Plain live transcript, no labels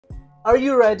Are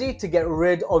you ready to get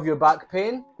rid of your back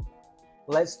pain?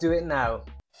 Let's do it now.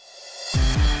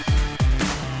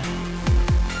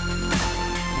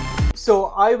 So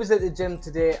I was at the gym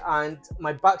today and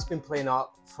my back's been playing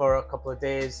up for a couple of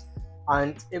days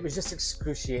and it was just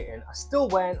excruciating. I still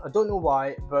went, I don't know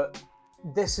why, but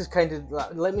this is kind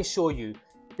of, let me show you.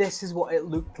 This is what it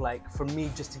looked like for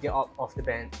me just to get up off the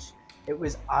bench. It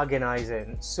was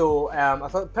agonizing. So I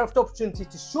thought perfect opportunity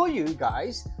to show you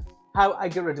guys how I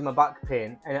get rid of my back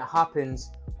pain, and it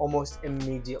happens almost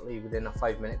immediately within a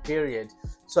 5-minute period.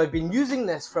 So I've been using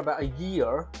this for about a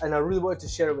year and I really wanted to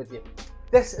share it with you.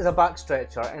 This is a back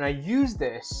stretcher and I use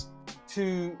this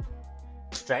to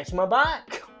stretch my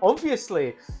back,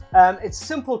 obviously. It's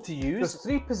simple to use. There's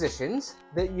 3 positions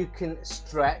that you can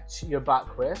stretch your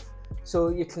back with. So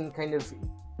you can kind of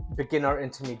beginner,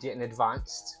 intermediate and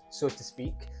advanced, so to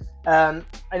speak. And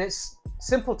it's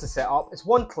simple to set up. It's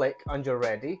 1 click and you're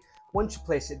ready. Once you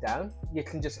place it down, you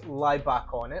can just lie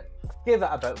back on it. Give it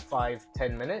about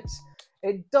 5-10 minutes.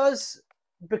 It does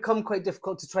become quite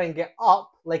difficult to try and get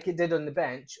up like it did on the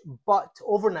bench, but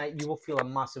overnight you will feel a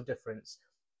massive difference.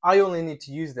 I only need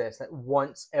to use this like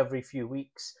once every few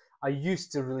weeks. I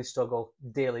used to really struggle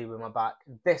daily with my back.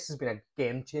 This has been a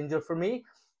game changer for me.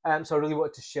 So I really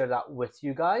wanted to share that with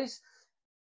you guys.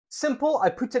 Simple, I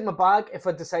put it in my bag if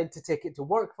I decide to take it to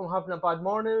work if I'm having a bad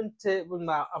morning, when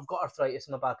I've got arthritis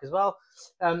in my back as well.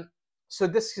 So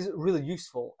this is really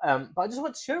useful, but I just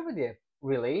want to share it with you,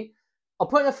 really. I'll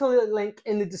put an affiliate link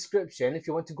in the description if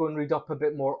you want to go and read up a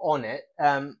bit more on it.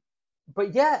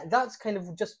 But yeah, that's kind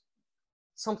of just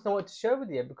something I want to share with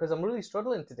you because I'm really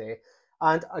struggling today.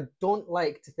 And I don't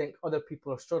like to think other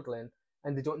people are struggling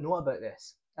and they don't know about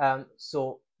this.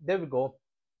 So there we go.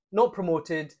 Not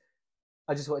promoted.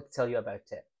 I just wanted to tell you about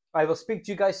it. I will speak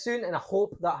to you guys soon and I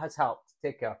hope that has helped.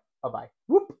 Take care. Bye-bye.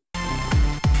 Whoop.